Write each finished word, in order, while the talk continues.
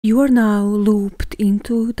You are now looped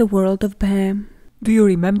into the world of Pam. Do you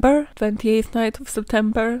remember 28th night of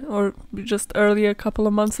September, or just earlier, a couple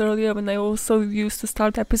of months earlier, when I also used to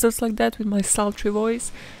start episodes like that with my sultry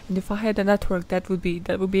voice? And if I had a network, that would be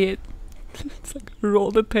it. It's like roll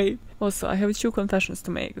the tape. Also, I have 2 confessions to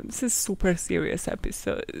make. This is super serious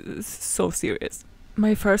episode. It's so serious.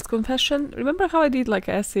 My first confession, remember how I did like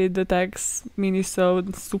acid attacks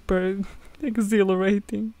minisode, super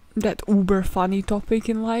exhilarating? That uber funny topic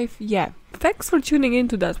in life? Yeah. Thanks for tuning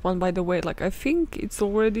into that one, by the way. Like, I think it's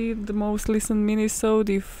already the most listened minisode.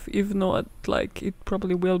 If not, like, it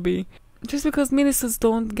probably will be. Just because minisodes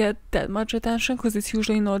don't get that much attention, because it's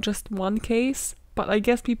usually not just one case. But I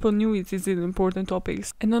guess people knew it is an important topic.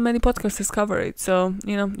 And not many podcasts cover it. So,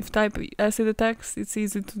 you know, if type acid attacks, it's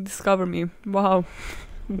easy to discover me. Wow.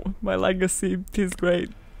 My legacy is great.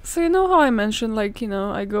 So you know how I mentioned, like, you know,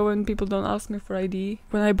 I go and people don't ask me for ID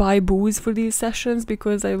when I buy booze for these sessions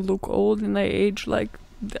because I look old and I age like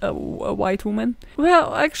a white woman?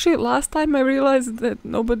 Well, actually, last time I realized that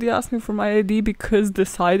nobody asked me for my ID because the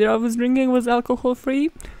cider I was drinking was alcohol-free.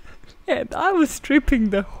 And I was tripping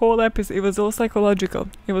the whole episode. It was all psychological.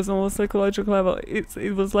 It was all psychological level.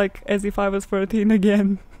 It was like as if I was 13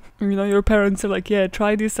 again. You know, your parents are like, yeah,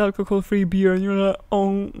 try this alcohol-free beer. And you're like,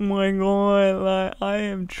 oh my god, like, I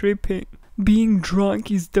am tripping. Being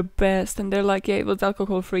drunk is the best. And they're like, yeah, it was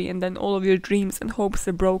alcohol-free. And then all of your dreams and hopes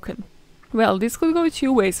are broken. Well, this could go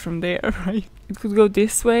 2 ways from there, right? It could go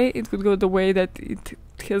this way. It could go the way that it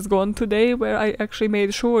has gone today, where I actually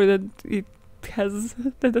made sure that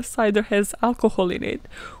that the cider has alcohol in it.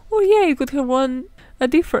 Or yeah, it could have gone a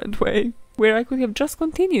different way, where I could have just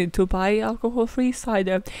continued to buy alcohol-free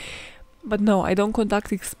cider. But no, I don't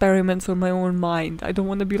conduct experiments on my own mind. I don't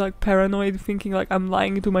want to be like paranoid, thinking like I'm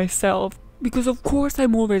lying to myself. Because of course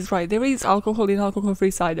I'm always right. There is alcohol in alcohol-free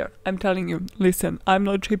cider. I'm telling you, listen, I'm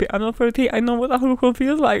not trippy. I'm not 30. I know what alcohol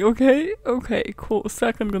feels like, okay? Okay, cool.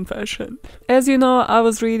 Second confession. As you know, I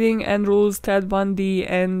was reading Andrew's Ted Bundy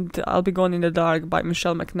and I'll Be Gone in the Dark by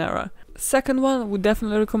Michelle McNamara. Second one, would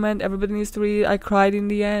definitely recommend. Everybody needs to read it. I cried in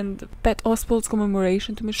the end. Pat Oswalt's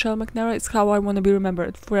commemoration to Michelle McNamara. It's how I want to be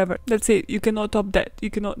remembered forever. That's it. You cannot top that.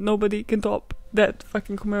 Nobody can top that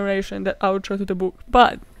fucking commemoration, that outro to the book.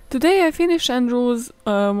 But today I finished Andrew's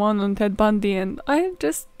one on Ted Bundy and I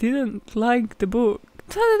just didn't like the book.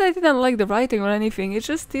 It's not that I didn't like the writing or anything, it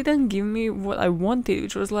just didn't give me what I wanted,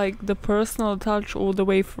 which was like the personal touch all the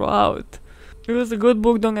way throughout. It was a good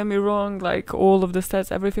book, don't get me wrong, like all of the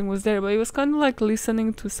stats, everything was there, but it was kind of like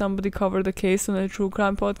listening to somebody cover the case on a true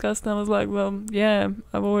crime podcast, and I was like, well, yeah,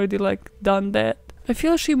 I've already like done that. I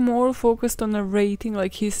feel she more focused on narrating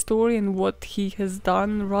like his story and what he has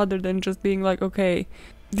done rather than just being like, okay,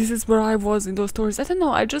 this is where I was in those stories. I don't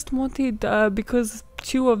know, I just wanted, because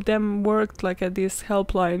 2 of them worked like at this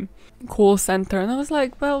helpline call center, and I was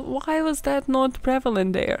like, well, why was that not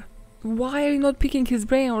prevalent there? Why are you not picking his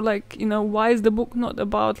brain? Or like, you know, why is the book not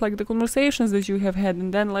about like the conversations that you have had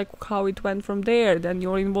and then like how it went from there, then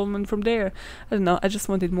your involvement from there? I don't know, I just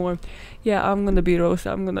wanted more. Yeah, I'm gonna be roast.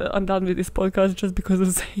 I'm done with this podcast just because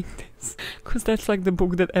of saying this, because that's like the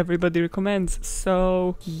book that everybody recommends.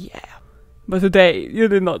 So yeah. But today, you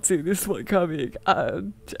did not see this one coming.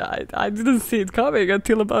 I didn't see it coming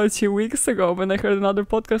until about 2 weeks ago when I heard another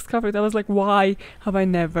podcast cover it. I was like, why have I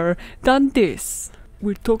never done this?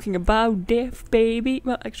 We're talking about death, baby.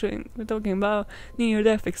 Well, actually, we're talking about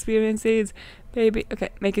near-death experiences, baby. Okay,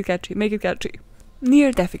 make it catchy, make it catchy.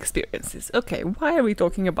 Near-death experiences. Okay, why are we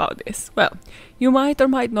talking about this? Well, you might or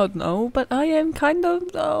might not know, but I am kind of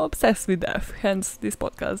obsessed with death, hence this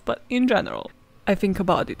podcast, but in general. I think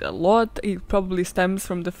about it a lot. It probably stems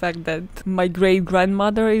from the fact that my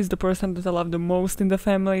great-grandmother is the person that I love the most in the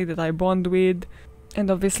family, that I bond with. And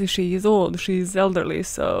obviously she is old, she is elderly,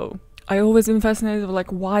 so I always been fascinated with like,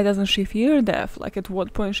 why doesn't she fear death? Like, at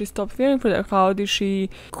what point she stopped fearing for death? How did she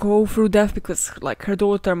go through death? Because like her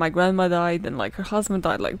daughter, my grandma died, and like her husband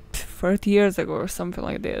died like 30 years ago or something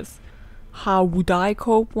like this. How would I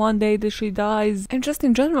cope one day that she dies? And just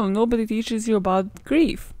in general, nobody teaches you about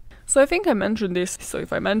grief. So I think I mentioned this, so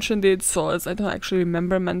if I mentioned it, so as I don't actually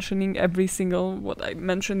remember mentioning what I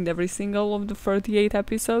mentioned every single of the 38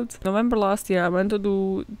 episodes. November last year I went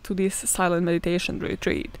to this silent meditation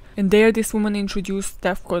retreat, and there this woman introduced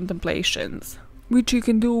death contemplations, which you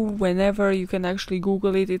can do whenever. You can actually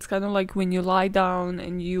Google it. It's kind of like when you lie down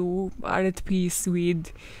and you are at peace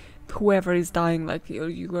with whoever is dying, like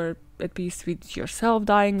you are at peace with yourself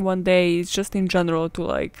dying one day. It's just in general to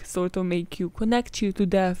like sort of make you connect you to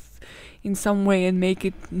death in some way and make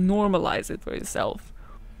it normalize it for yourself.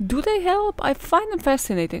 Do they help? I find them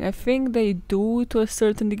fascinating. I think they do to a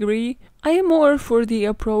certain degree. I am more for the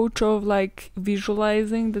approach of like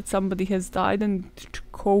visualizing that somebody has died and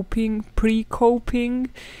pre-coping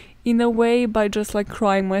in a way by just like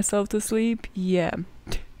crying myself to sleep. Yeah.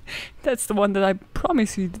 That's the one that I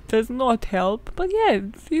promise you does not help. But yeah,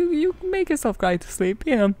 you make yourself cry to sleep.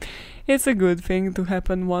 It's a good thing to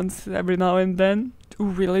happen once every now and then.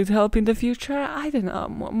 Will it help in the future? I don't know.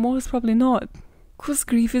 Most probably not. Because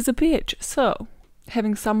grief is a bitch. So,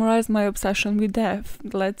 having summarized my obsession with death,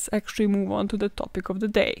 let's actually move on to the topic of the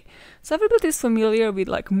day. So everybody's familiar with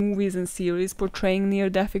like movies and series portraying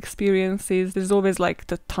near-death experiences. There's always like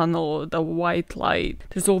the tunnel, the white light.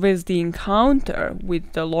 There's always the encounter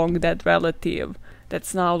with the long-dead relative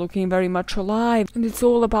that's now looking very much alive. And it's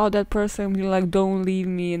all about that person being like, don't leave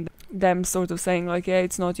me, and them sort of saying like, yeah,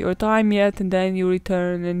 it's not your time yet, and then you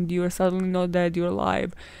return and you're suddenly not dead, you're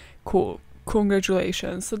alive. Cool.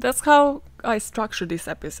 Congratulations. So that's how I structured this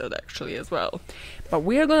episode actually as well. But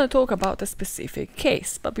we are going to talk about a specific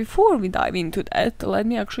case. But before we dive into that, let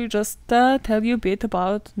me actually just tell you a bit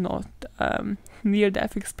about not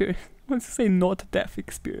near-death experience. Let's say not death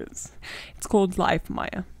experience. It's called life,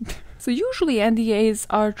 Maya. So usually NDAs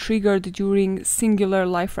are triggered during singular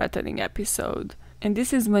life-threatening episode. And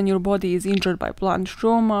this is when your body is injured by blunt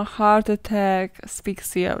trauma, heart attack,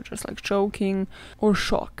 asphyxia, or just like choking, or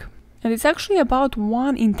shock. And it's actually about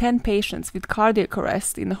 1 in 10 patients with cardiac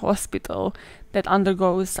arrest in the hospital that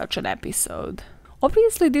undergoes such an episode.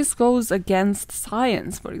 Obviously, this goes against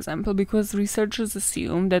science, for example, because researchers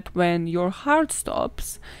assume that when your heart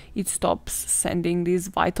stops, it stops sending this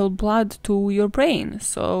vital blood to your brain,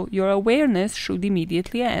 so your awareness should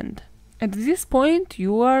immediately end. At this point,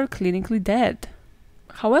 you are clinically dead.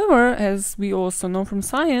 However, as we also know from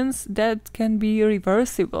science, that can be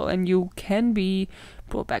reversible and you can be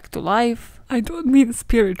brought back to life. I don't mean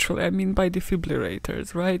spiritually, I mean by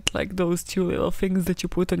defibrillators, right? Like those 2 little things that you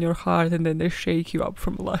put on your heart and then they shake you up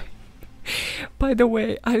from life. By the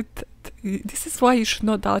way, this is why you should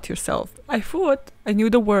not doubt yourself. I thought I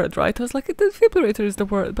knew the word, right? I was like, the defibrillator is the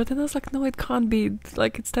word. But then I was like, no, it can't be.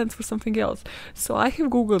 Like, it stands for something else. So I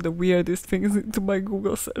have Googled the weirdest things into my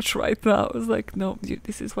Google search right now. I was like, no,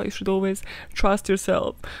 this is why you should always trust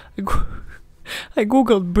yourself. I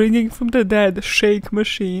Googled bringing from the dead shake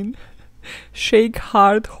machine. Shake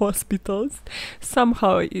heart hospitals.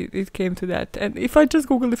 Somehow it came to that. And if I just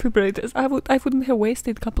Google defibrillators, I wouldn't have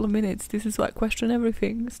wasted a couple of minutes. This is why I question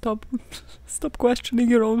everything. Stop questioning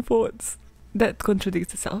your own thoughts. That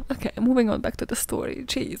contradicts itself. Okay, moving on back to the story.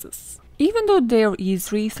 Jesus. Even though there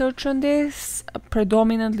is research on this,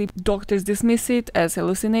 predominantly doctors dismiss it as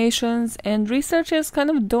hallucinations, and researchers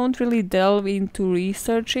kind of don't really delve into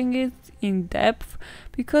researching it in depth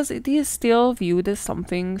because it is still viewed as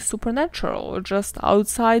something supernatural or just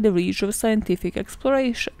outside the reach of scientific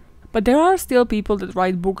exploration. But there are still people that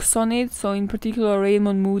write books on it, so in particular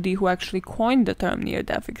Raymond Moody, who actually coined the term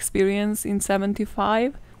near-death experience in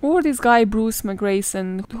 1975, or this guy Bruce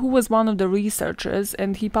McGrayson, who was one of the researchers,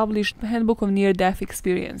 and he published a Handbook of Near-Death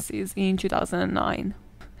Experiences in 2009.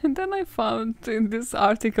 And then I found in this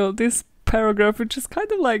article this paragraph which is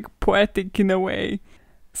kind of like poetic in a way.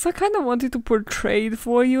 So I kind of wanted to portray it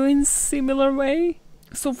for you in similar way.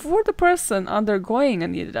 So for the person undergoing a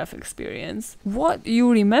near-death experience, what you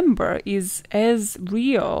remember is as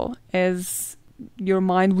real as your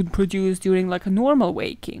mind would produce during like a normal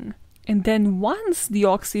waking. And then once the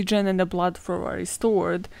oxygen and the blood flow are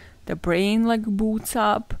restored, the brain like boots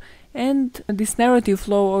up and this narrative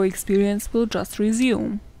flow or experience will just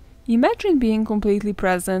resume. Imagine being completely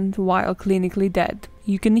present while clinically dead.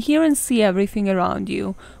 You can hear and see everything around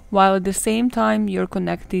you, while at the same time you're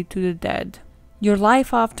connected to the dead. Your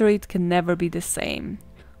life after it can never be the same.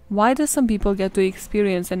 Why do some people get to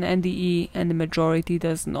experience an NDE and the majority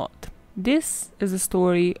does not? This is the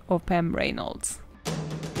story of Pam Reynolds.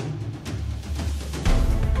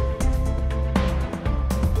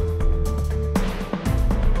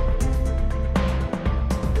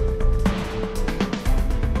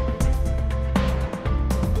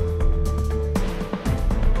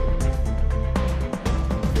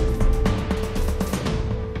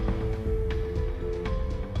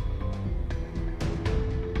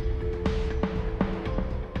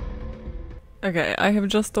 Okay, I have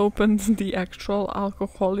just opened the actual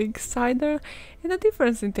alcoholic cider, and the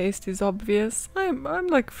difference in taste is obvious. I'm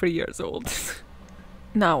like 3 years old.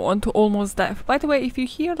 Now, on to almost death. By the way, if you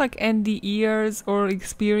hear like NDEers or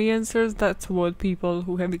experiencers, that's what people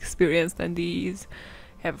who have experienced NDEs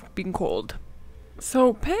have been called.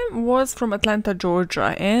 So Pam was from Atlanta,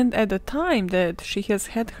 Georgia, and at the time that she has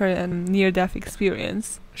had her near-death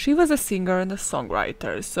experience, she was a singer and a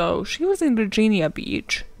songwriter. So she was in Virginia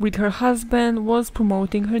Beach with her husband, was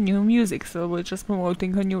promoting her new music, so was just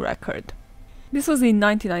promoting her new record. This was in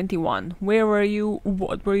 1991. Where were you?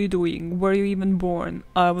 What were you doing? Were you even born?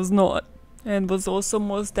 I was not. And was also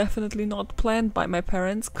most definitely not planned by my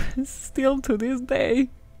parents, still to this day.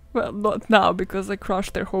 Well, not now, because I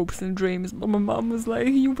crushed their hopes and dreams, but my mom was like,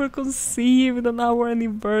 you were conceived on our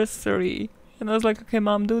anniversary. And I was like, okay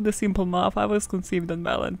mom, do the simple math, I was conceived on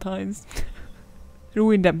Valentine's.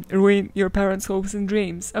 Ruin your parents' hopes and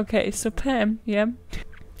dreams. Okay, so Pam, yeah,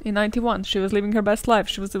 in 91, she was living her best life,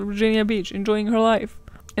 she was at Virginia Beach, enjoying her life.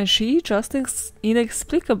 And she just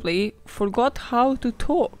inexplicably forgot how to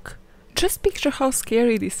talk. Just picture how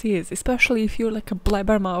scary this is, especially if you're like a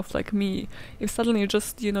blabbermouth like me. If suddenly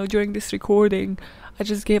just, during this recording, I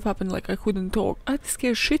just gave up and like I couldn't talk, I'd be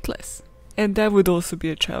scared shitless. And that would also be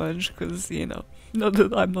a challenge, because, not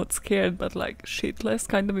that I'm not scared, but like shitless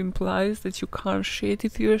kind of implies that you can't shit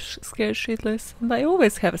if you're scared shitless. And I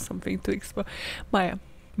always have something to explore. Maya,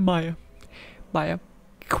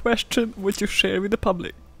 question what you share with the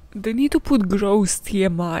public. They need to put gross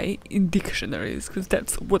TMI in dictionaries, because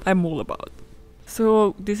that's what I'm all about.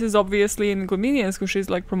 So this is obviously an inconvenience, because she's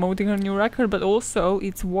like promoting her new record, but also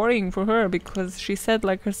it's worrying for her, because she said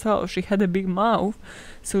like herself, she had a big mouth,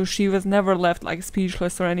 so she was never left like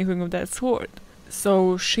speechless or anything of that sort.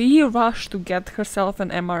 So she rushed to get herself an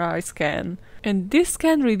MRI scan, and this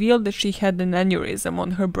scan revealed that she had an aneurysm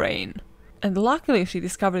on her brain. And luckily she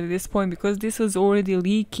discovered at this point, because this was already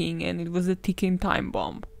leaking and it was a ticking time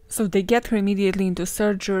bomb. So they get her immediately into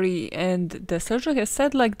surgery, and the surgeon has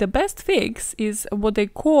said like the best fix is what they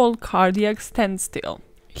call cardiac standstill.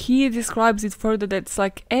 He describes it further that it's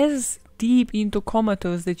like as deep into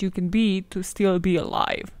comatose that you can be to still be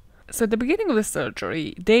alive. So at the beginning of the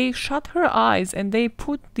surgery, they shut her eyes and they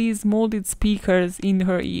put these molded speakers in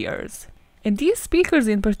her ears. And these speakers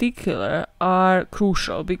in particular are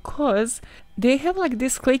crucial because they have like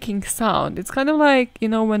this clicking sound. It's kind of like,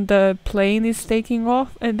 when the plane is taking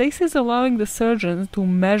off, and this is allowing the surgeons to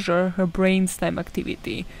measure her brainstem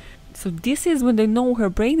activity. So this is when they know her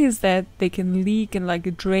brain is dead, they can leak and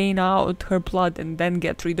like drain out her blood and then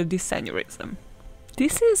get rid of this aneurysm.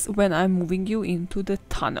 This is when I'm moving you into the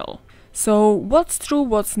tunnel. So what's true,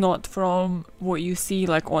 what's not from what you see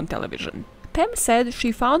like on television? Pam said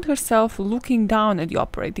she found herself looking down at the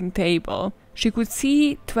operating table. She could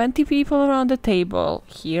see 20 people around the table,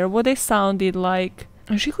 hear what they sounded like,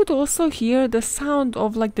 and she could also hear the sound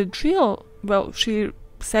of like the drill. Well, she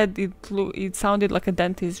said it sounded like a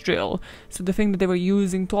dentist drill, so the thing that they were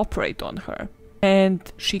using to operate on her.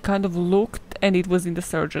 And she kind of looked, and it was in the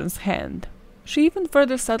surgeon's hand. She even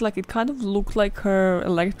further said like it kind of looked like her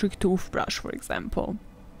electric toothbrush, for example.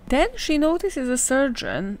 Then she notices a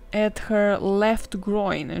surgeon at her left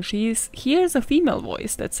groin, and she hears a female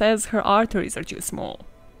voice that says her arteries are too small.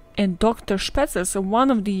 And Dr. Spetzer, so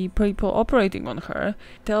one of the people operating on her,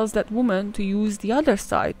 tells that woman to use the other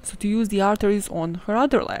side, so to use the arteries on her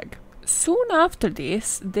other leg. Soon after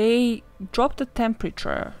this, they drop the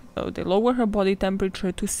temperature, so they lower her body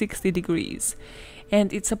temperature to 60 degrees.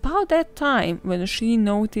 And it's about that time when she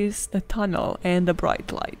noticed the tunnel and the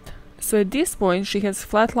bright light. So at this point, she has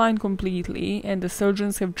flatlined completely, and the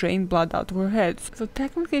surgeons have drained blood out of her head. So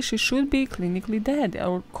technically, she should be clinically dead,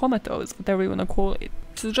 or comatose, whatever you want to call it.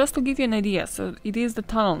 So just to give you an idea, so it is the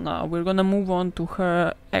tunnel now. We're gonna move on to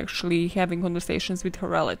her actually having conversations with her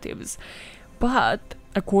relatives. But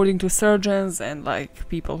according to surgeons and like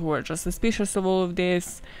people who are just suspicious of all of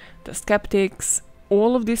this, the skeptics,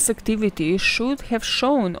 all of this activity should have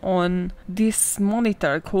shown on this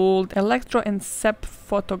monitor called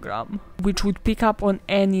electroencephalogram, which would pick up on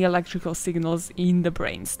any electrical signals in the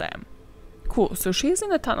brainstem. Cool, so she's in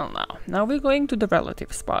the tunnel now. Now we're going to the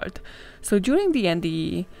relatives part. So during the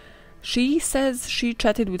NDE, she says she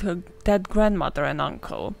chatted with her dead grandmother and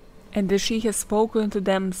uncle, and that she has spoken to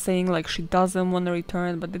them saying like she doesn't want to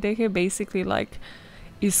return, but that they have basically like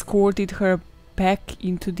escorted her back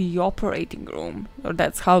into the operating room, or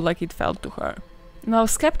that's how like it felt to her. Now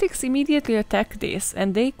skeptics immediately attack this,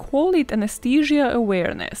 and they call it anesthesia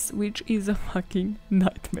awareness, which is a fucking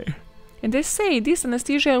nightmare. And they say this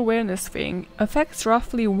anesthesia awareness thing affects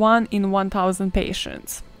roughly 1 in 1,000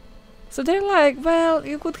 patients. So they're like, well,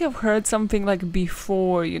 you could have heard something like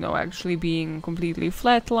before, actually being completely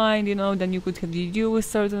flatlined, then you could have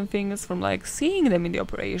deduced certain things from like seeing them in the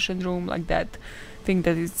operation room, like that thing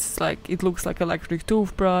that it's like, it looks like electric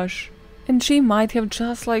toothbrush. And she might have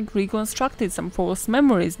just like reconstructed some false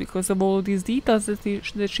memories because of all these details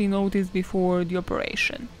that she noticed before the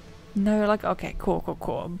operation. Now you're like, okay,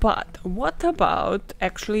 cool. But what about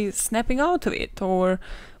actually snapping out of it? Or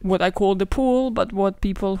what I call the pool, but what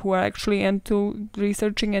people who are actually into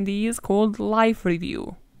researching NDEs called life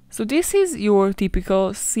review. So this is your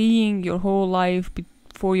typical seeing your whole life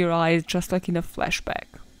before your eyes, just like in a flashback.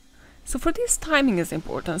 So for this, timing is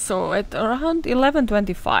important. So at around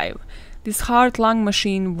 11:25, this heart-lung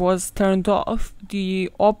machine was turned off,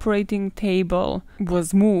 the operating table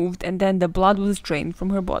was moved, and then the blood was drained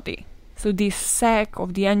from her body. So this sac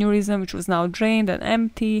of the aneurysm, which was now drained and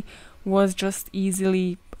empty, was just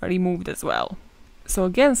easily removed as well. So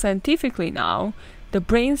again, scientifically now, the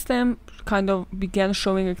brainstem kind of began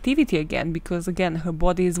showing activity again, because again, her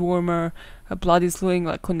body is warmer, her blood is flowing,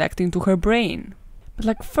 like connecting to her brain. But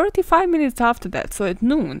like 35 minutes after that, so at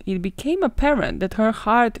noon, it became apparent that her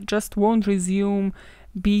heart just won't resume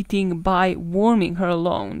beating by warming her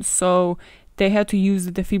alone. So they had to use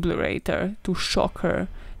the defibrillator to shock her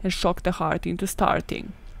and shock the heart into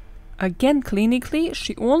starting. Again, clinically,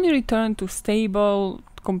 she only returned to stable,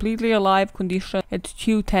 completely alive condition at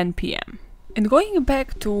 2:10 p.m. And going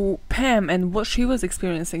back to Pam and what she was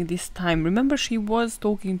experiencing this time, remember she was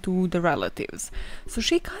talking to the relatives. So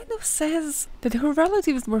she kind of says that her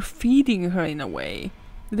relatives were feeding her in a way.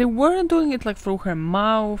 They weren't doing it like through her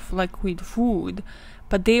mouth, like with food,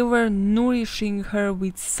 but they were nourishing her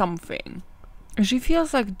with something. And she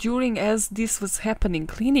feels like as this was happening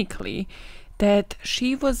clinically, that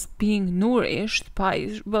she was being nourished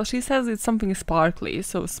by, well, she says it's something sparkly,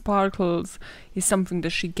 so sparkles is something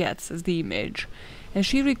that she gets as the image. And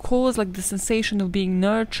she recalls like the sensation of being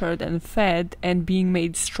nurtured and fed and being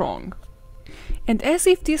made strong. And as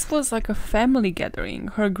if this was like a family gathering,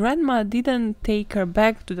 her grandma didn't take her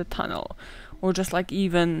back to the tunnel, or just like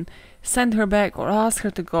even send her back or ask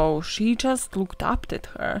her to go. She just looked up at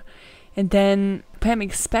her. And then Pam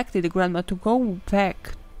expected the grandma to go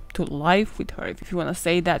back to life with her, if you want to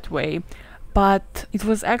say that way, but it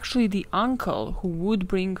was actually the uncle who would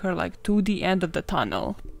bring her like to the end of the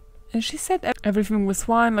tunnel. And she said everything was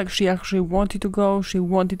fine, like she actually wanted to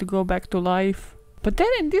go back to life. But then,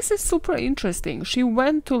 and this is super interesting, she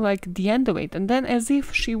went to like the end of it, and then as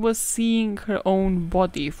if she was seeing her own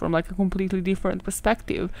body from like a completely different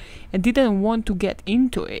perspective and didn't want to get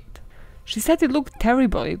into it. She said it looked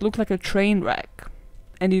terrible, it looked like a train wreck.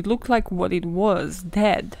 And it looked like what it was,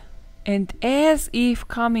 dead. And as if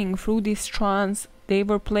coming through this trance, they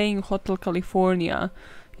were playing Hotel California.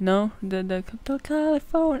 You know, the Hotel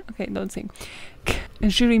California. Okay, don't sing.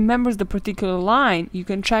 And she remembers the particular line, you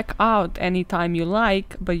can check out anytime you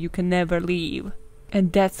like, but you can never leave.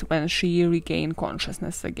 And that's when she regained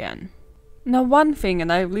consciousness again. Now one thing,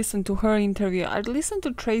 and I've listened to her interview, I've listened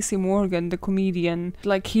to Tracy Morgan, the comedian,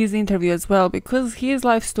 like his interview as well, because his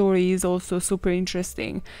life story is also super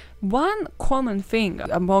interesting. One common thing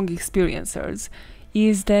among experiencers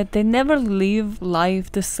is that they never live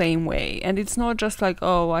life the same way. And it's not just like,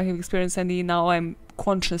 oh, I have experienced NDE, now I'm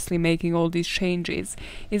consciously making all these changes.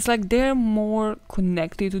 It's like they're more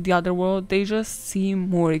connected to the other world, they just seem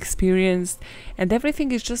more experienced, and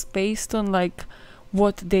everything is just based on like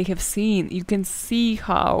what they have seen. You can see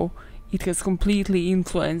how it has completely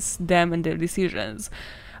influenced them and their decisions.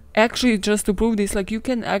 Actually, just to prove this, like you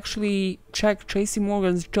can actually check Tracy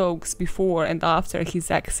Morgan's jokes before and after his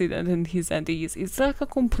accident and his NDEs. It's like a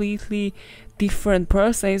completely different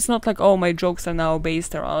person. It's not like, oh, my jokes are now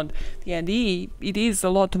based around the NDE. It is a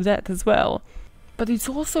lot of that as well. But it's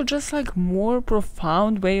also just like more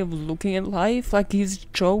profound way of looking at life. Like his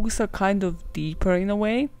jokes are kind of deeper in a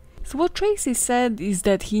way. So what Tracy said is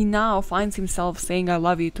that he now finds himself saying I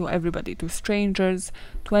love you to everybody, to strangers,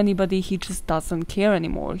 to anybody. He just doesn't care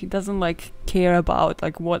anymore. He doesn't like care about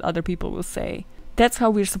like what other people will say. That's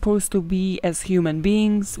how we're supposed to be as human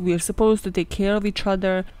beings. We're supposed to take care of each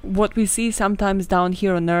other. What we see sometimes down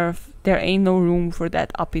here on earth, there ain't no room for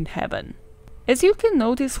that up in heaven. As you can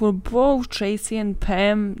notice, for both Tracy and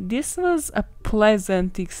Pam, this was a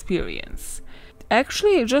pleasant experience.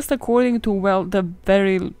 Actually, just according to, well, the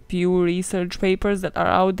very few research papers that are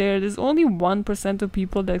out there, there's only 1% of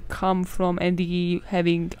people that come from NDE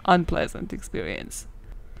having unpleasant experience.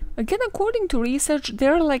 Again, according to research,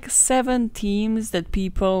 there are like 7 themes that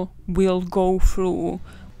people will go through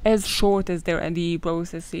as short as their NDE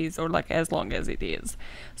process is, or like as long as it is.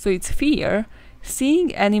 So it's fear,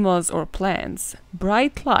 seeing animals or plants,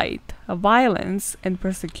 bright light, violence and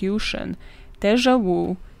persecution, deja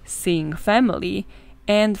vu, seeing family,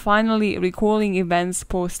 and finally recalling events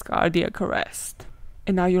post-cardiac arrest.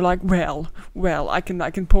 And now you're like, well, I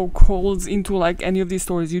can poke holes into like any of these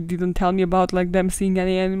stories. You didn't tell me about like them seeing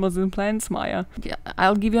any animals and plants, Maya. Yeah,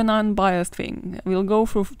 I'll give you an unbiased thing. We'll go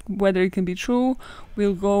through whether it can be true.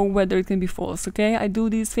 We'll go whether it can be false, okay? I do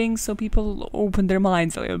these things so people open their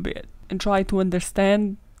minds a little bit and try to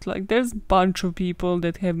understand. Like, there's a bunch of people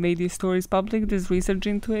that have made these stories public. There's research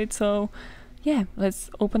into it, so yeah, let's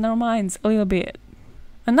open our minds a little bit.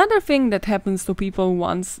 Another thing that happens to people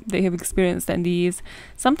once they have experienced NDEs,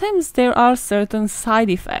 sometimes there are certain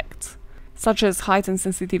side effects, such as heightened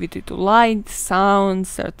sensitivity to light, sound,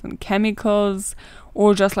 certain chemicals,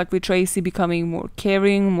 or just like with Tracy, becoming more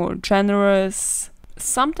caring, more generous.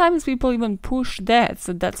 Sometimes people even push that,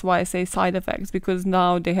 so that's why I say side effects, because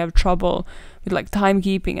now they have trouble with like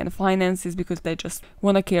timekeeping and finances, because they just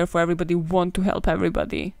want to care for everybody, want to help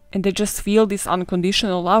everybody, and they just feel this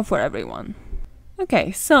unconditional love for everyone.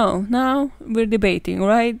 Okay, so now we're debating,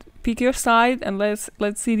 right? Pick your side and let's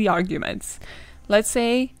see the arguments. Let's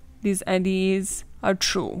say these NDEs are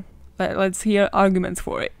true. Let's hear arguments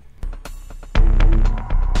for it.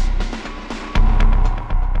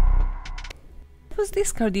 It was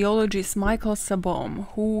this cardiologist Michael Sabom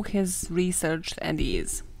who has researched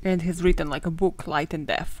NDEs and has written like a book, Light and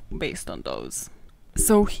Death, based on those.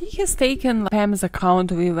 So he has taken Pam's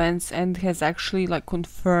account of events and has actually like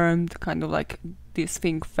confirmed kind of like this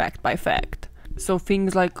thing fact by fact. So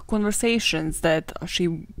things like conversations that she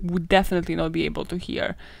would definitely not be able to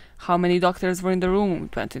hear. How many doctors were in the room?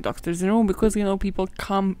 20 doctors in the room, because you know people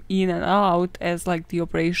come in and out as like the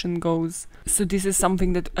operation goes. So this is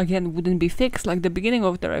something that again wouldn't be fixed like the beginning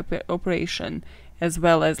of the operation, as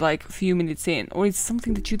well as like a few minutes in, or it's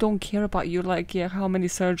something that you don't care about. You're like, yeah, how many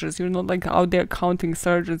surgeons? You're not like out there counting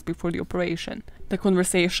surgeons before the operation. The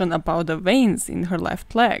conversation about the veins in her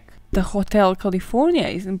left leg, the Hotel California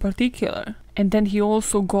is in particular. And then he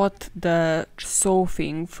also got the saw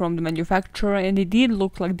thing from the manufacturer, and it did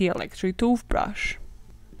look like the electric toothbrush.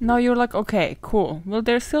 Now you're like, okay, cool. Well,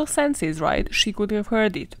 there's still senses, right? She could have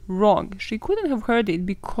heard it. Wrong. She couldn't have heard it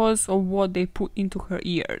because of what they put into her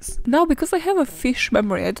ears. Now, because I have a fish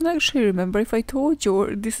memory, I don't actually remember if I told you,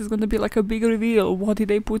 or this is gonna be like a big reveal. What did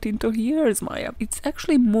they put into her ears, Maya? It's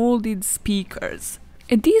actually molded speakers.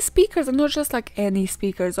 And these speakers are not just like any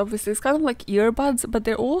speakers. Obviously, it's kind of like earbuds, but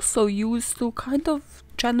they're also used to kind of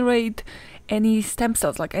generate any stem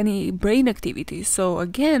cells, like any brain activity. So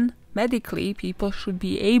again, medically, people should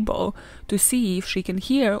be able to see if she can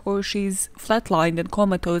hear or she's flatlined and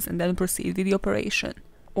comatose, and then proceed with the operation.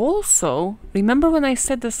 Also, remember when I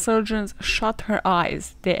said the surgeons shut her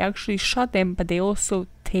eyes? They actually shut them, but they also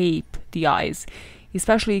tape the eyes,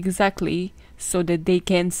 especially exactly so that they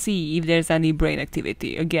can see if there's any brain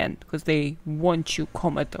activity, again, because they want you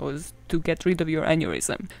comatose to get rid of your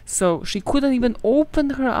aneurysm. So she couldn't even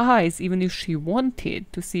open her eyes even if she wanted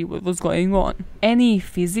to see what was going on. Any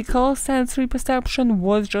physical sensory perception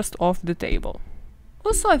was just off the table.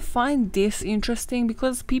 Also, I find this interesting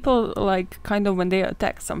because people like kind of when they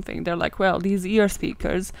attack something, they're like, well, these ear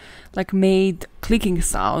speakers like made clicking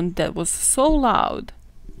sound that was so loud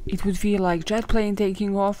it would feel like jet plane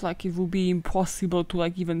taking off, like it would be impossible to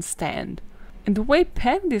like even stand. And the way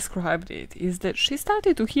Pam described it is that she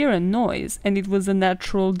started to hear a noise and it was a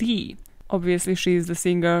natural D. Obviously she's the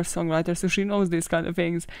singer, songwriter, so she knows these kind of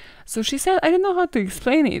things. So she said, I don't know how to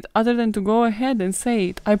explain it other than to go ahead and say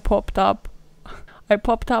it. I popped up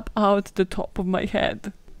out the top of my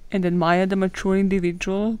head. And then Maya, the mature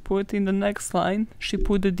individual, put in the next line, she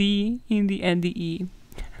put the D in the NDE.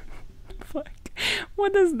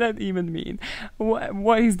 What does that even mean?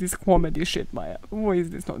 What is this comedy shit, Maya? What is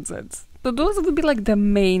this nonsense? So those would be like the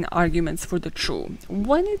main arguments for the true.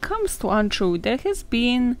 When it comes to untrue, there has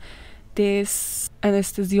been this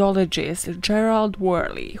anesthesiologist, Gerald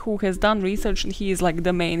Worley, who has done research, and he is like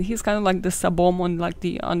the main, he's kind of like the Sabom on like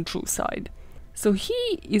the untrue side. So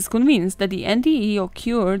he is convinced that the NDE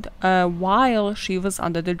occurred while she was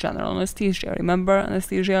under the general anesthesia. Remember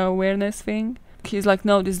anesthesia awareness thing? He's like,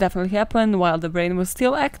 no, this definitely happened while the brain was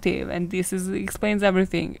still active, and this explains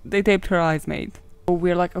everything. They taped her eyes, mate. So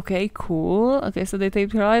we're like, okay, cool. Okay, so they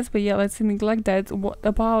taped her eyes, but yeah, let's neglect that. What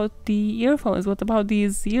about the earphones? What about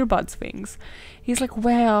these earbuds things? He's like,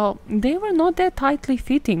 well, they were not that tightly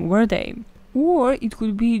fitting, were they? Or it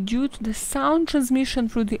could be due to the sound transmission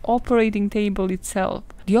through the operating table itself.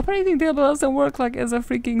 The operating table doesn't work like as a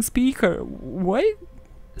freaking speaker. What?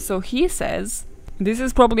 So he says, this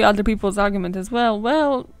is probably other people's argument as well.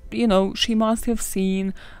 Well, you know, she must have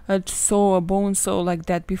seen a bone saw like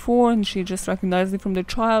that before, and she just recognized it from the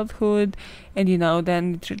childhood, and you know,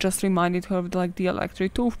 then it just reminded her of like the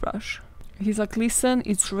electric toothbrush. He's like, listen,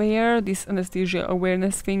 it's rare. This anesthesia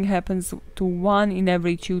awareness thing happens to 1 in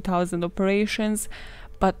every 2,000 operations.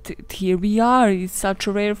 But here we are. It's such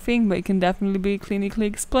a rare thing, but it can definitely be clinically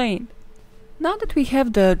explained. Now that we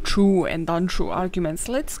have the true and untrue arguments,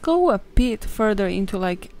 let's go a bit further into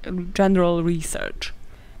like general research.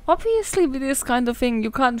 Obviously, with this kind of thing,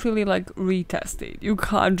 you can't really like retest it. You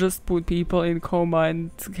can't just put people in coma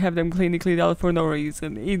and have them clinically dead for no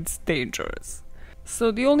reason. It's dangerous.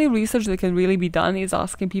 So the only research that can really be done is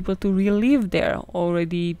asking people to relive their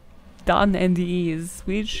already done NDEs,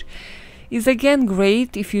 which is again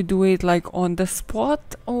great if you do it like on the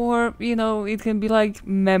spot, or you know, it can be like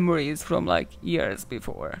memories from like years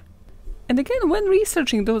before. And again, when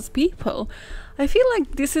researching those people, I feel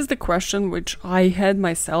like this is the question which I had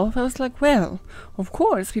myself. I was like, well, of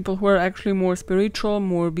course, people who are actually more spiritual,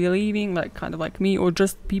 more believing, like kind of like me, or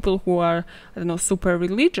just people who are, I don't know, super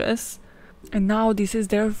religious, and now this is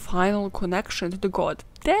their final connection to the God.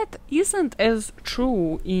 That isn't as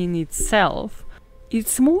true in itself.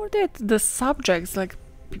 It's more that the subjects, like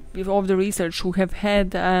of the research who have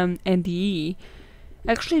had NDE,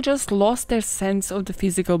 actually just lost their sense of the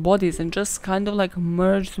physical bodies and just kind of like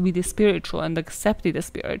merged with the spiritual and accepted the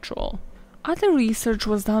spiritual. Other research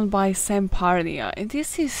was done by Sam Parnia, and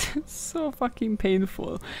this is so fucking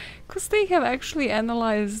painful, because they have actually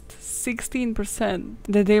analyzed 16%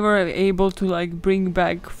 that they were able to like bring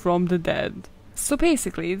back from the dead. So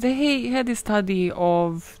basically, they had a study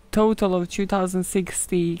of total of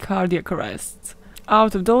 2,060 cardiac arrests.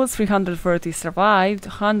 Out of those, 330 survived,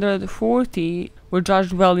 140 were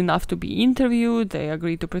judged well enough to be interviewed, they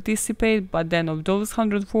agreed to participate, but then of those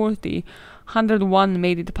 140, 101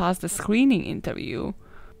 made it past the screening interview.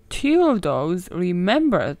 2 of those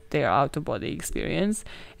remembered their out-of-body experience,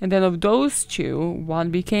 and then of those 2,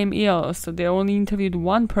 1 became ill, so they only interviewed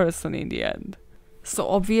 1 person in the end. So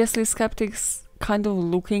obviously skeptics kind of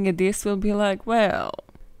looking at this will be like, well,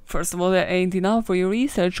 first of all, that ain't enough for your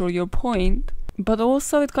research or your point, but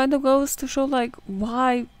also it kind of goes to show like,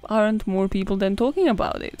 why aren't more people then talking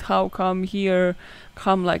about it? How come here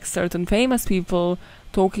come like certain famous people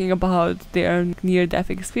talking about their near-death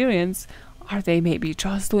experience? Are they maybe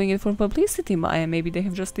just doing it for publicity, Maya? Maybe they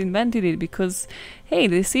have just invented it because, hey,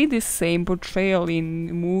 they see this same portrayal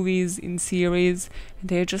in movies, in series, and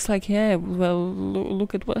they're just like, yeah, well,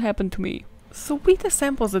 look at what happened to me. So with the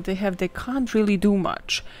samples that they have, they can't really do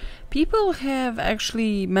much. People have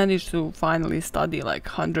actually managed to finally study like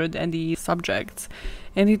 100 NDE subjects,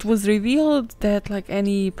 and it was revealed that like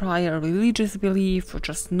any prior religious belief or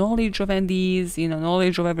just knowledge of NDEs, you know,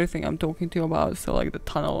 knowledge of everything I'm talking to you about, so like the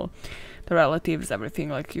tunnel, the relatives, everything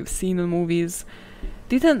like you've seen in movies,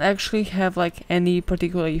 didn't actually have like any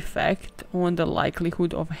particular effect on the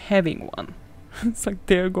likelihood of having one. It's like,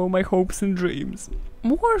 there go my hopes and dreams.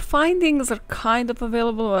 More findings are kind of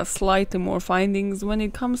available, slightly more findings when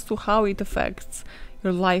it comes to how it affects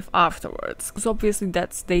your life afterwards, because obviously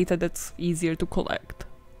that's data that's easier to collect.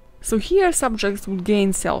 So here subjects would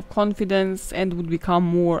gain self-confidence and would become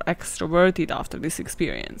more extroverted after this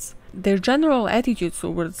experience. Their general attitude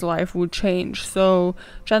towards life would change, so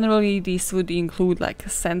generally this would include like a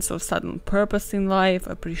sense of sudden purpose in life,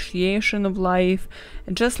 appreciation of life,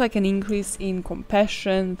 and just like an increase in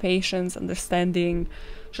compassion, patience, understanding,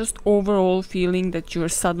 just overall feeling that you're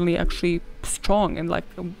suddenly actually strong and like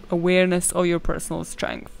awareness of your personal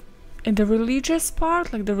strength. And the religious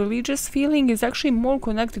part, like the religious feeling, is actually more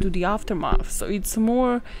connected to the aftermath, so it's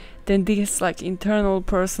more than this like internal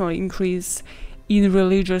personal increase in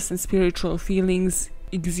religious and spiritual feelings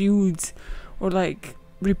exudes or like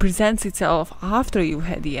represents itself after you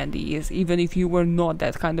had the NDEs, even if you were not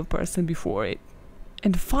that kind of person before it.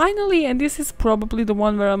 And finally, and this is probably the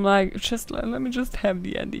one where I'm like, just let me just have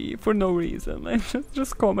the NDE for no reason, like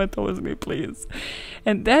just comatose me please.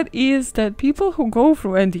 And that is that people who go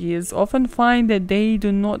through NDEs often find that they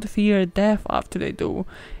do not fear death after they do,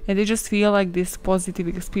 and they just feel like this positive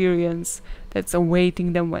experience that's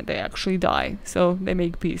awaiting them when they actually die, so they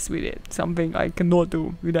make peace with it, something I cannot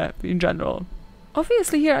do with that in general.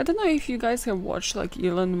 Obviously here, I don't know if you guys have watched like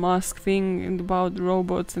Elon Musk thing about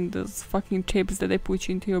robots and those fucking chips that they put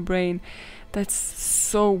into your brain. That's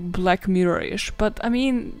so Black Mirror-ish, but I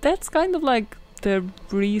mean, that's kind of like the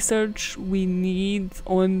research we need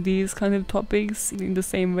on these kind of topics in the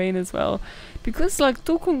same vein as well. Because like,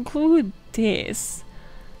 to conclude this,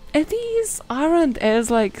 and these aren't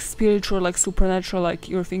as like spiritual, like supernatural, like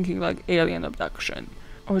you're thinking like alien abduction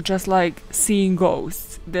or just like seeing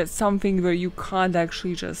ghosts. That's something where you can't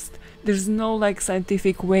actually just, there's no like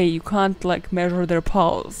scientific way, you can't like measure their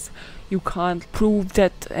pulse, you can't prove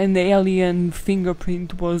that an alien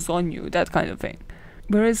fingerprint was on you, that kind of thing.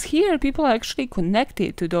 Whereas here, people are actually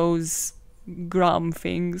connected to those gram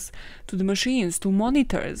things, to the machines, to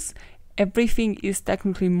monitors. Everything is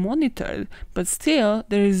technically monitored, but still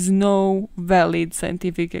there is no valid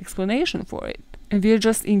scientific explanation for it. And we are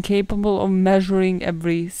just incapable of measuring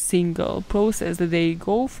every single process that they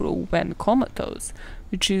go through when comatose,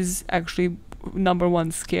 which is actually number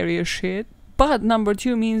one, scary as shit. But number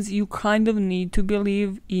two means you kind of need to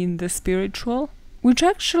believe in the spiritual, which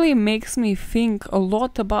actually makes me think a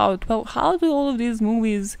lot about, well, how do all of these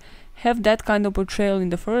movies have that kind of portrayal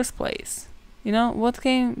in the first place? You know, what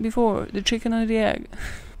came before, the chicken or the egg?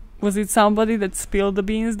 Was it somebody that spilled the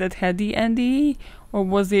beans that had the NDE? Or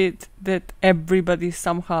was it that everybody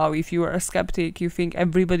somehow, if you are a skeptic, you think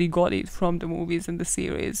everybody got it from the movies and the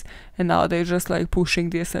series, and now they're just like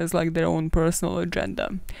pushing this as like their own personal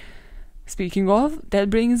agenda? Speaking of, that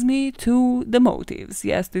brings me to the motives.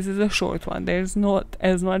 Yes, this is a short one. There's not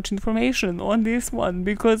as much information on this one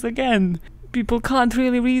because, again, people can't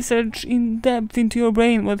really research in depth into your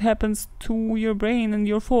brain, what happens to your brain and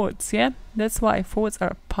your thoughts, yeah? That's why thoughts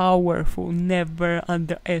are powerful. Never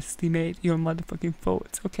underestimate your motherfucking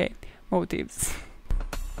thoughts. Okay, motives.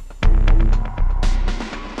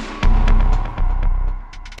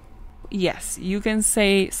 Yes, you can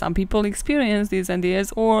say some people experience these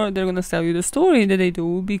ideas, or they're gonna tell you the story that they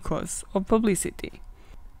do because of publicity.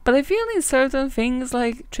 But I feel in certain things,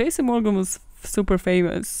 like Tracy Morgan was super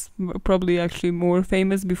famous, probably actually more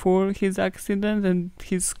famous before his accident, and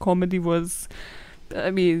his comedy was,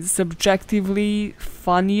 I mean, subjectively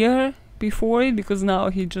funnier before it, because now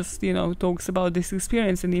he just, you know, talks about this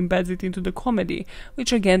experience and embeds it into the comedy,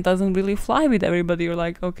 which again doesn't really fly with everybody. You're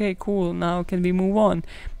like, okay, cool, now can we move on?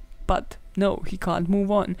 But no, he can't move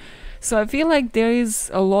on. So I feel like there is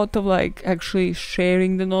a lot of like actually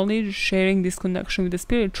sharing the knowledge, sharing this connection with the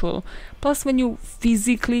spiritual. Plus when you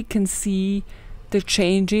physically can see the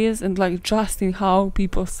changes and like just in how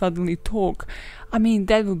people suddenly talk, I mean,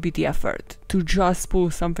 that would be the effort to just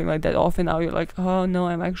pull something like that off, and now you're like, oh no,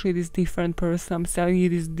 I'm actually this different person, I'm selling you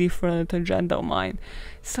this different agenda of mine.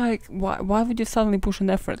 It's like, why would you suddenly push an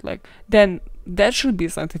effort? Like, then that should be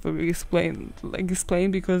scientifically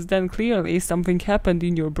explained, because then clearly something happened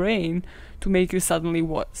in your brain to make you suddenly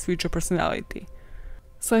switch your personality.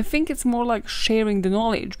 So I think it's more like sharing the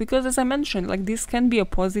knowledge, because as I mentioned, like this can be a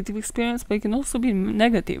positive experience, but it can also be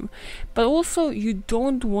negative. But also you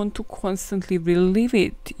don't want to constantly relive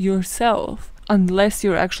it yourself unless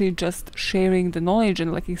you're actually just sharing the knowledge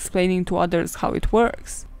and like explaining to others how it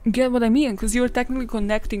works. Get what I mean? Because you're technically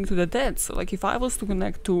connecting to the dead. So like if I was to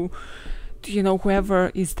connect to, you know,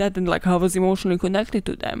 whoever is dead and like I was emotionally connected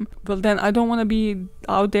to them, well then I don't want to be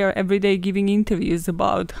out there every day giving interviews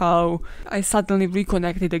about how I suddenly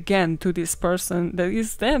reconnected again to this person that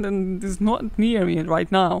is dead and is not near me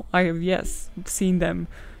right now. I have, yes, seen them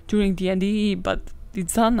during the NDE, but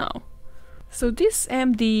it's done now. So this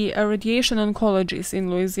MD, a radiation oncologist in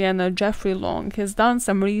Louisiana, Jeffrey Long, has done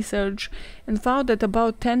some research and found that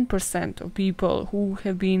about 10% of people who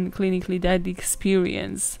have been clinically dead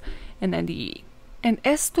experience an NDE. And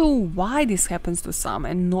as to why this happens to some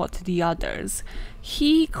and not the others,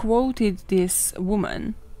 he quoted this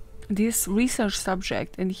woman, this research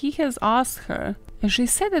subject, and he has asked her, and she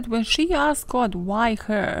said that when she asked God why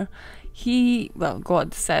her,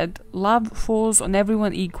 God said, love falls on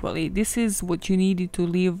everyone equally. This is what you needed to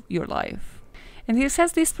live your life. And he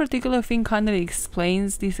says this particular thing kind of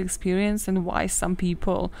explains this experience and why some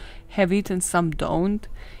people have it and some don't.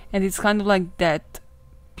 And it's kind of like that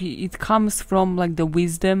it comes from like the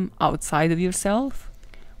wisdom outside of yourself,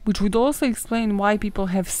 which would also explain why people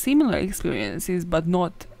have similar experiences but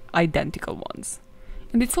not identical ones.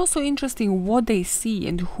 And it's also interesting what they see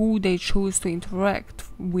and who they choose to interact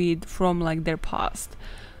with from like their past.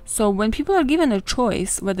 So when people are given a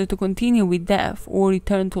choice whether to continue with death or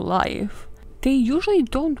return to life, they usually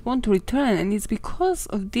don't want to return, and it's because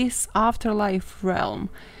of this afterlife realm.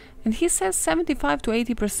 And he says 75 to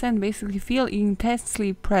 80% basically feel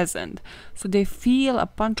intensely present. So they feel a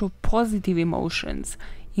bunch of positive emotions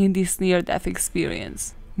in this near-death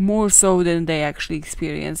experience, more so than they actually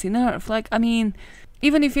experience in Earth. Like, I mean,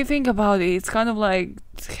 even if you think about it, it's kind of like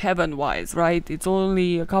heaven-wise, right? It's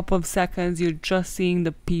only a couple of seconds, you're just seeing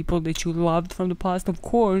the people that you loved from the past. Of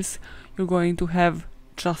course, you're going to have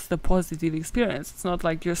just a positive experience. It's not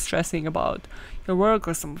like you're stressing about your work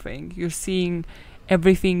or something. You're seeing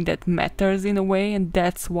everything that matters in a way, and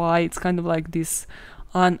that's why it's kind of like this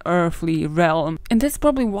unearthly realm. And that's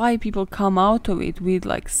probably why people come out of it with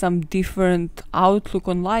like some different outlook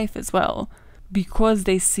on life as well, because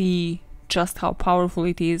they see just how powerful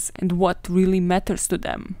it is and what really matters to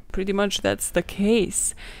them. Pretty much that's the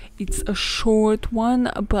case It's a short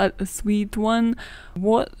one, but a sweet one.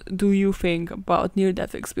 What do you think about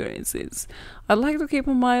near-death experiences? I like to keep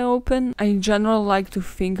my eye open. I in general like to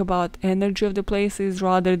think about energy of the places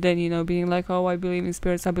rather than, you know, being like, oh, I believe in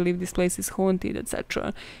spirits, I believe this place is haunted,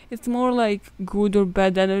 etc. It's more like good or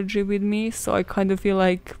bad energy with me, so I kind of feel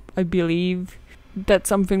like I believe that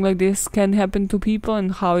something like this can happen to people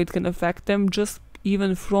and how it can affect them, just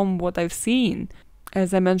even from what I've seen.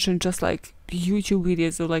 As I mentioned, just like YouTube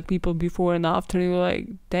videos of like people before and after, and you're like,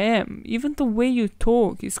 damn, even the way you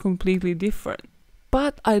talk is completely different.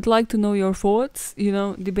 But I'd like to know your thoughts, you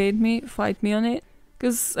know, debate me, fight me on it.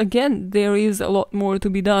 Because again, there is a lot more to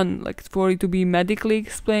be done, like for it to be medically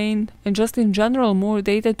explained, and just in general more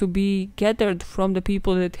data to be gathered from the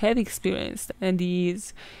people that have experienced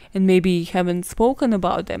NDEs and maybe haven't spoken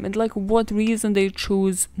about them, and like what reason they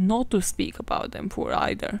choose not to speak about them for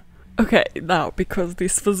either. Okay, now, because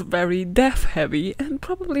this was very death heavy and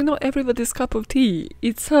probably not everybody's cup of tea,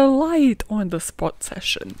 it's a light on the spot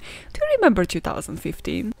session. Do you remember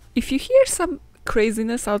 2015? If you hear some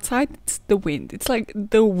craziness outside, it's the wind. It's like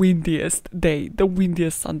the windiest day, the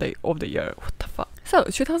windiest Sunday of the year. What the fuck? So,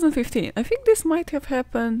 2015, I think this might have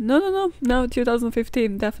happened. No,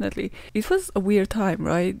 2015, definitely. It was a weird time,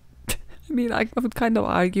 right? I mean, I would kind of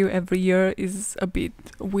argue every year is a bit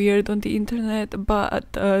weird on the internet, but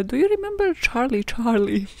do you remember Charlie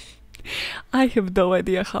Charlie? I have no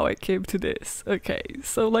idea how I came to this. Okay,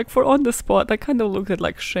 so like for on the spot, I kind of looked at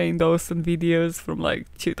like Shane Dawson videos from like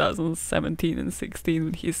 2017 and 16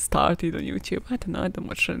 when he started on YouTube. I don't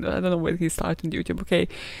watch Shane, I don't know when he started on YouTube. Okay,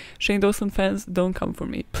 Shane Dawson fans, don't come for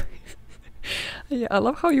me, please. Yeah, I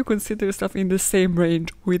love how you consider yourself in the same range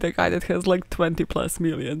with a guy that has like 20 plus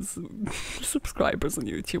millions subscribers on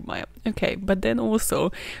YouTube, Maya. Okay, but then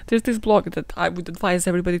also there's this blog that I would advise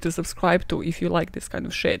everybody to subscribe to if you like this kind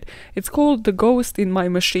of shit. It's called The Ghost in My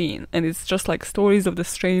Machine, and it's just like stories of the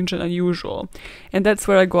strange and unusual. And that's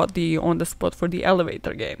where I got the on the spot for the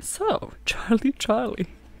elevator game. So, Charlie Charlie.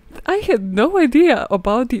 I had no idea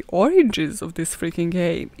about the origins of this freaking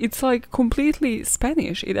game. It's like completely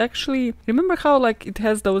Spanish. It actually, remember how like it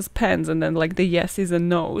has those pens and then like the yeses and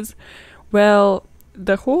nos? Well,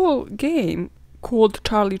 the whole game called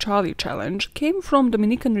CharlieCharlieChallenge came from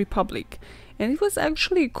Dominican Republic, and it was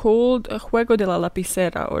actually called a Juego de la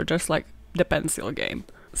Lapicera, or just like the pencil game.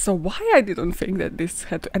 So why I didn't think that this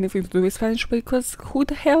had anything to do with Spanish, because who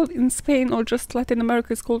the hell in Spain or just Latin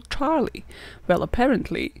America is called Charlie? Well,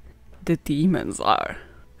 apparently the demons are.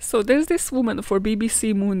 So there's this woman for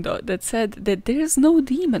BBC Mundo that said that there's no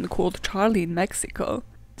demon called Charlie in Mexico.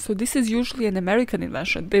 So this is usually an American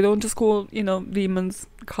invention. They don't just call, you know, demons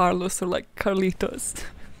Carlos or like Carlitos,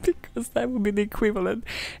 because that would be the equivalent.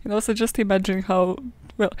 And also just imagine how,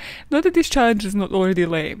 well, not that this challenge is not already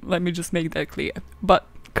lame, let me just make that clear, but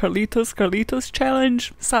Carlitos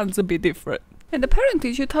challenge sounds a bit different. And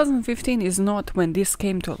apparently 2015 is not when this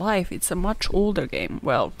came to life, it's a much older game.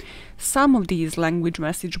 Well, some of these language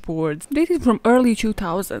message boards dated from early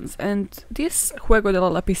 2000s, and this Juego de la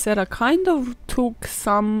Lapicera kind of took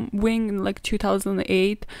some wing in like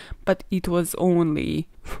 2008, but it was only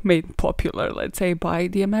made popular, let's say, by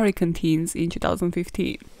the American teens in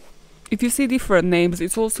 2015. If you see different names,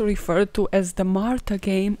 it's also referred to as the Marta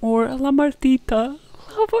game or La Martita.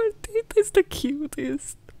 La Martita is the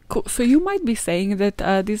cutest. Cool. So you might be saying that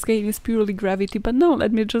this game is purely gravity, but no,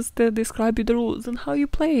 let me just describe you the rules and how you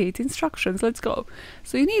play it. Instructions, let's go.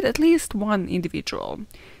 So you need at least one individual.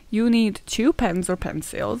 You need 2 pens or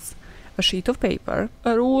pencils, a sheet of paper,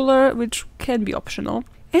 a ruler, which can be optional,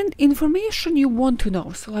 and information you want to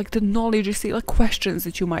know. So like the knowledge, you see, like questions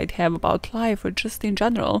that you might have about life or just in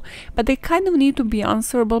general, but they kind of need to be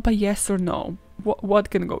answerable by yes or no. What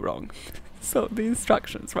can go wrong? So the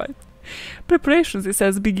instructions, right? Preparations, it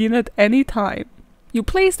says begin at any time. You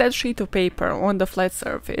place that sheet of paper on the flat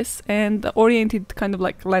surface and orient it kind of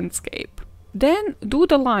like landscape. Then do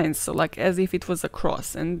the lines, so like as if it was a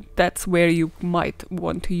cross, and that's where you might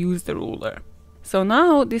want to use the ruler. So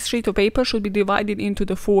now this sheet of paper should be divided into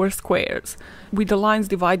the 4 squares, with the lines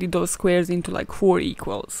divided those squares into like 4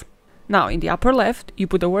 equals. Now in the upper left you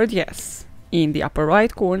put the word yes, in the upper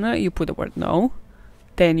right corner you put the word no.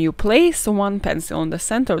 Then you place one pencil on the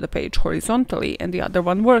center of the page horizontally and the other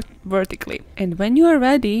one vertically. And when you are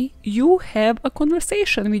ready, you have a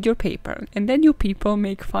conversation with your paper. And then you people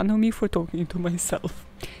make fun of me for talking to myself.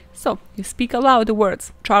 So, you speak aloud the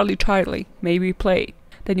words, Charlie, Charlie, may we play?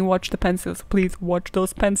 Then you watch the pencils. Please watch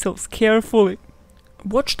those pencils carefully.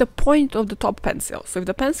 Watch the point of the top pencil. So if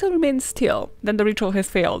the pencil remains still, then the ritual has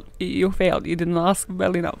failed. You failed. You didn't ask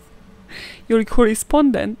well enough. Your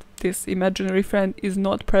correspondent, this imaginary friend, is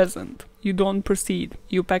not present. You don't proceed.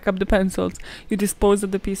 You pack up the pencils. You dispose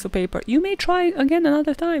of the piece of paper. You may try again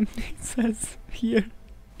another time, it says here.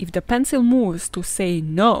 If the pencil moves to say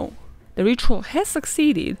no, the ritual has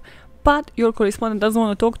succeeded, but your correspondent doesn't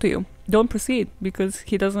want to talk to you. Don't proceed, because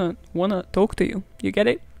he doesn't want to talk to you. You get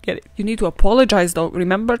it? Get it. You need to apologize though.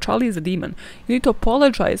 Remember, Charlie is a demon. You need to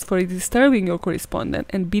apologize for disturbing your correspondent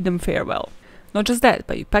and bid them farewell. Not just that,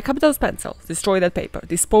 but you pack up those pencils, destroy that paper,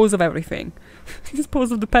 dispose of everything.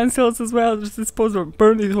 Dispose of the pencils as well, just dispose or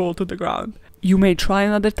burn it all to the ground. You may try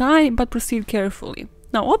another time, but proceed carefully.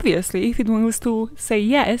 Now, obviously, if it moves to say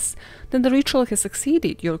yes, then the ritual has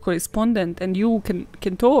succeeded. Your correspondent and you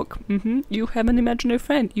can talk. You have an imaginary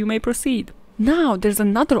friend. You may proceed. Now, there's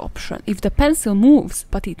another option. If the pencil moves,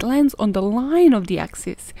 but it lands on the line of the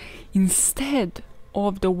axis instead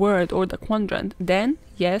of the word or the quadrant, then,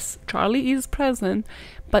 yes, Charlie is present,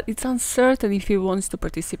 but it's uncertain if he wants to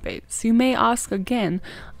participate. So you may ask again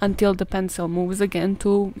until the pencil moves again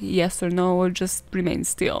to yes or no, or just remain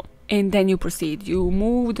still. And then you proceed. You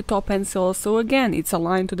move the top pencil, so again, it's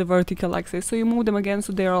aligned to the vertical axis, so you move them again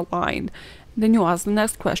so they're aligned. Then you ask the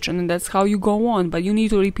next question, and that's how you go on, but you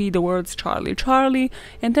need to repeat the words Charlie, Charlie,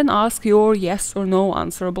 and then ask your yes or no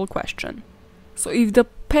answerable question. So if the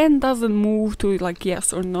pen doesn't move to like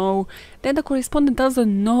yes or no, then the correspondent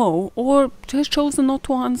doesn't know or has chosen not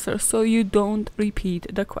to answer, so you don't repeat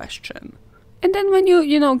the question. And then when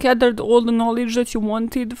you gathered all the knowledge that you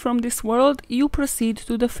wanted from this world, you proceed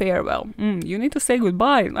to the farewell. You need to say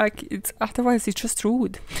goodbye, otherwise it's just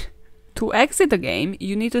rude. To exit the game,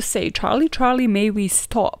 you need to say, Charlie, Charlie, may we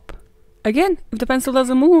stop? Again, if the pencil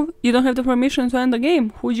doesn't move, you don't have the permission to end the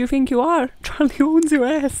game. Who do you think you are? Charlie owns your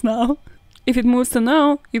ass now. If it moves to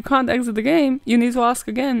no, you can't exit the game. You need to ask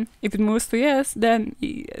again. If it moves to yes, then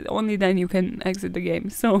only then you can exit the game.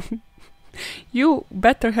 So you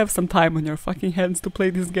better have some time on your fucking hands to play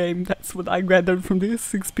this game. That's what I gathered from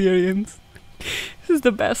this experience. This is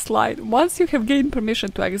the best line. Once you have gained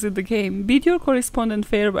permission to exit the game, bid your correspondent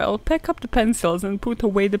farewell, pack up the pencils and put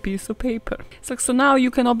away the piece of paper. It's like, so now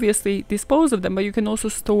you can obviously dispose of them, but you can also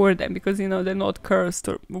store them because, they're not cursed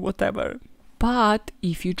or whatever. But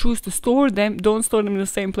if you choose to store them, don't store them in the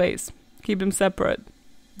same place. Keep them separate.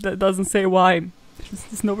 That doesn't say why.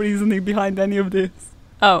 There's no reasoning behind any of this.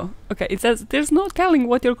 Oh, okay. It says, there's no telling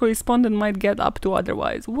what your correspondent might get up to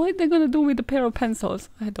otherwise. What are they gonna do with a pair of pencils?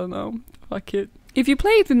 I don't know. Fuck it. If you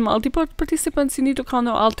play it with multiple participants, you need to kind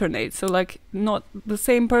of alternate. So, not the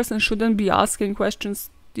same person shouldn't be asking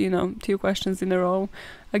questions, 2 questions in a row.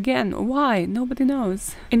 Again, why? Nobody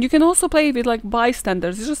knows. And you can also play with,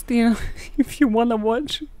 bystanders. It's just, if you wanna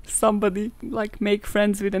watch somebody, make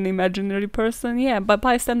friends with an imaginary person, yeah, but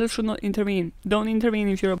bystanders should not intervene. Don't intervene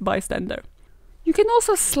if you're a bystander. You can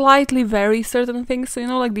also slightly vary certain things,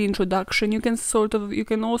 so the introduction, you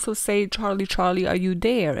can also say, Charlie, Charlie, are you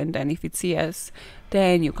there? And then if it's yes,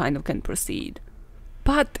 then you kind of can proceed.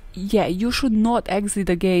 But yeah, you should not exit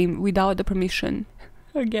the game without the permission.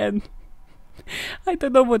 Again, I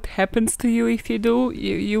don't know what happens to you if you do.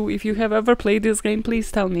 If you have ever played this game,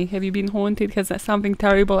 please tell me. Have you been haunted? Has something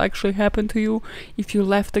terrible actually happened to you if you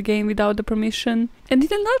left the game without the permission? And in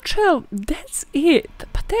a nutshell, that's it.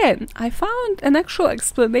 But then I found an actual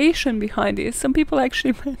explanation behind it. Some people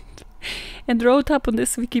actually went and wrote up on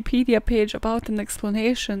this Wikipedia page about an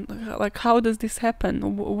explanation. How does this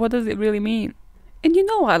happen? What does it really mean? And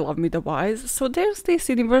I love me the wise, so there's this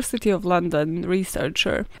University of London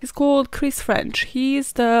researcher. He's called Chris French.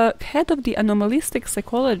 He's the head of the anomalistic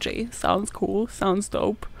psychology. Sounds cool, sounds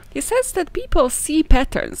dope. He says that people see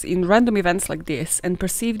patterns in random events like this and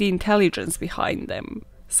perceive the intelligence behind them.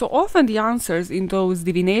 So often the answers in those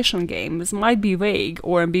divination games might be vague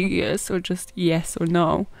or ambiguous or just yes or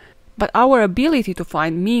no. But our ability to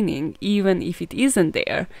find meaning, even if it isn't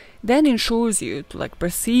there, then ensures you to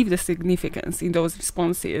perceive the significance in those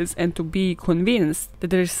responses and to be convinced that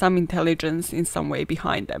there is some intelligence in some way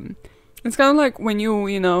behind them. It's kind of like when you,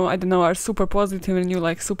 are super positive and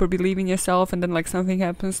you super believe in yourself and then something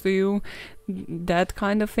happens to you. That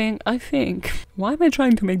kind of thing, I think. Why am I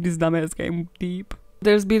trying to make this dumbass game deep?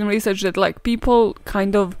 There's been research that people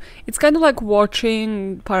it's kind of like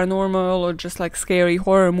watching paranormal or just scary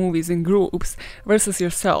horror movies in groups versus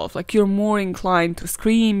yourself. You're more inclined to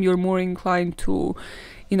scream, you're more inclined to,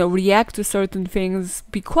 react to certain things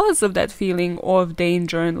because of that feeling of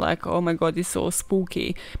danger and like, oh my god, it's so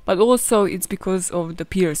spooky. But also it's because of the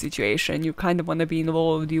peer situation. You kind of want to be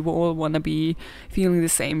involved, you all want to be feeling the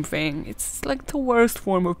same thing. It's like the worst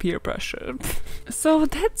form of peer pressure. So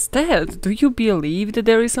that's that. Do you believe that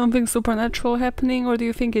there is something supernatural happening, or do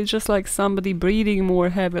you think it's just like somebody breathing more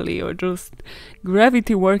heavily, or just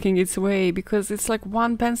gravity working its way? Because it's like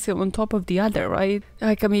one pencil on top of the other, right?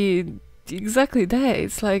 Like, I mean, exactly that.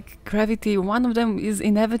 It's like gravity, one of them is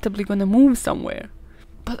inevitably gonna move somewhere.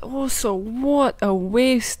 But also, what a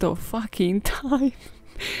waste of fucking time.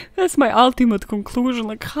 That's my ultimate conclusion.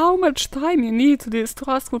 Like, how much time you need to this to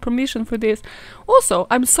ask for permission for this. Also,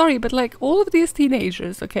 I'm sorry, but like all of these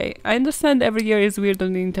teenagers, okay, I understand every year is weird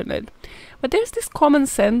on the internet, but there's this common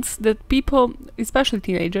sense that people, especially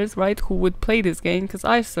teenagers, right, who would play this game, because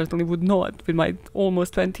I certainly would not, with my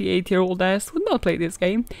almost 28-year-old ass, would not play this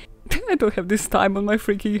game. I don't have this time on my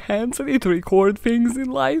freaking hands. I need to record things in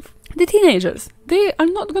life. The teenagers, they are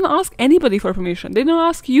not gonna ask anybody for permission. They don't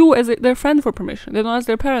ask you as their friend for permission. They don't ask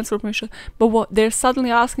their parents for permission. But what? They're suddenly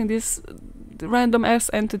asking this random ass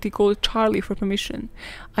entity called Charlie for permission.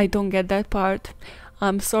 I don't get that part.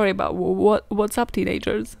 I'm sorry, but what's up,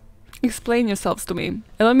 teenagers? Explain yourselves to me and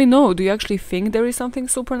let me know, do you actually think there is something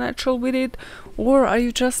supernatural with it, or are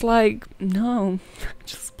you just like, no,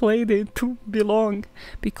 just played it to belong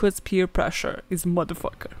because peer pressure is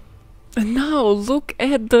motherfucker. And now look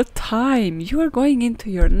at the time. You are going into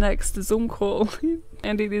your next Zoom call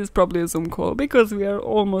and it is probably a Zoom call because we are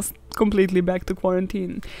almost completely back to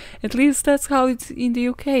quarantine. At least that's how it's in the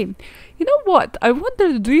UK. You know what? I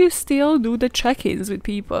wonder, do you still do the check-ins with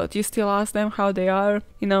people? Do you still ask them how they are?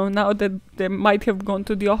 Now that they might have gone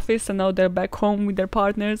to the office and now they're back home with their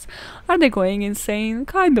partners. Are they going insane?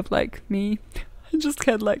 Kind of like me. I just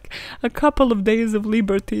had like a couple of days of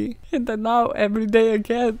liberty, and then now every day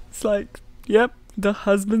again it's like, yep, the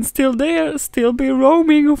husband's still there, still be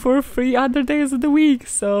roaming for 3 other days of the week,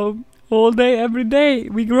 so all day every day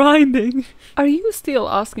we grinding. Are you still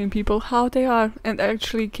asking people how they are and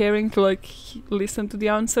actually caring to like listen to the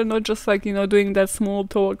answer, not just like doing that small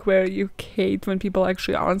talk where you hate when people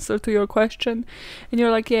actually answer to your question and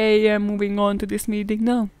you're like, yeah, moving on to this meeting?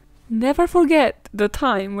 No. Never forget the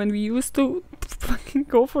time when we used to fucking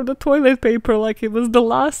go for the toilet paper like it was the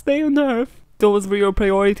last day on earth. Those were your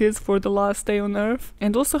priorities for the last day on earth.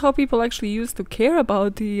 And also how people actually used to care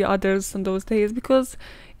about the others on those days, because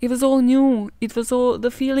it was all new. It was all, the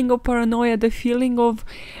feeling of paranoia, the feeling of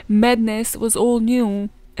madness was all new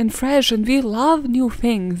and fresh, and we love new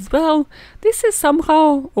things. Well, this is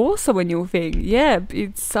somehow also a new thing. Yeah,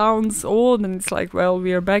 it sounds old and it's like, well,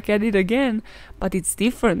 we are back at it again, but it's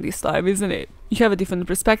different this time, isn't it? You have a different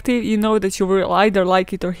perspective, you know that you will either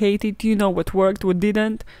like it or hate it, you know what worked, what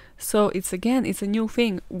didn't. So it's a new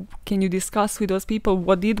thing. Can you discuss with those people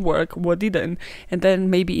what did work, what didn't, and then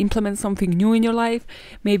maybe implement something new in your life?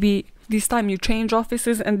 Maybe this time you change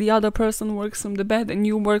offices and the other person works from the bed and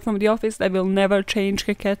you work from the office. I will never change,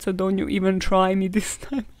 Keket, so don't you even try me this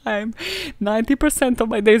time. 90% of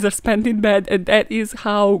my days are spent in bed, and that is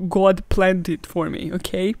how God planned it for me,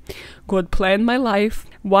 okay? God planned my life.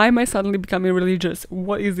 Why am I suddenly becoming religious?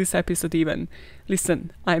 What is this episode even?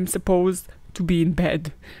 Listen, I'm supposed to be in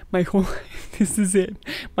bed my whole life. This is it.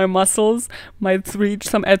 My muscles might reach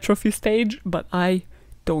some atrophy stage, but I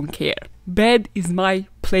don't care. Bed is my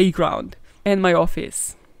playground and my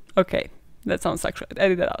office. Okay, that sounds sexual.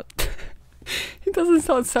 Edit that out. It doesn't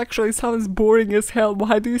sound sexual, it sounds boring as hell.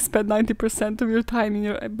 Why do you spend 90% of your time in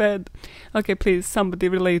your bed? Okay, please, somebody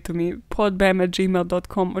relate to me.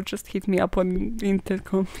 podbamn@gmail.com, or just hit me up on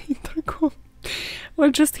intercom. Or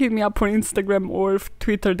just hit me up on Instagram or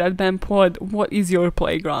Twitter, @BamPod. What is your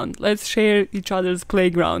playground? Let's share each other's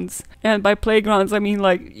playgrounds. And by playgrounds, I mean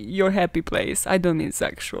like your happy place. I don't mean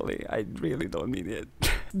sexually. I really don't mean it.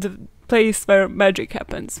 The place where magic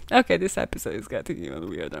happens. Okay, this episode is getting even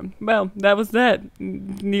weirder. Well, that was that.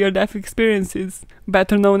 Near-death experiences,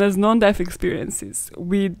 better known as non-death experiences,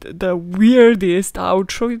 with the weirdest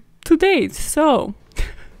outro to date. So,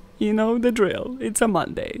 you know the drill. It's a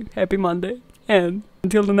Monday. Happy Monday. And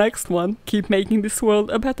until the next one, keep making this world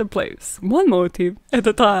a better place. One motive at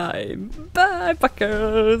a time. Bye,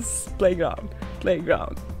 fuckers. Playground,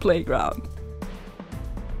 playground, playground.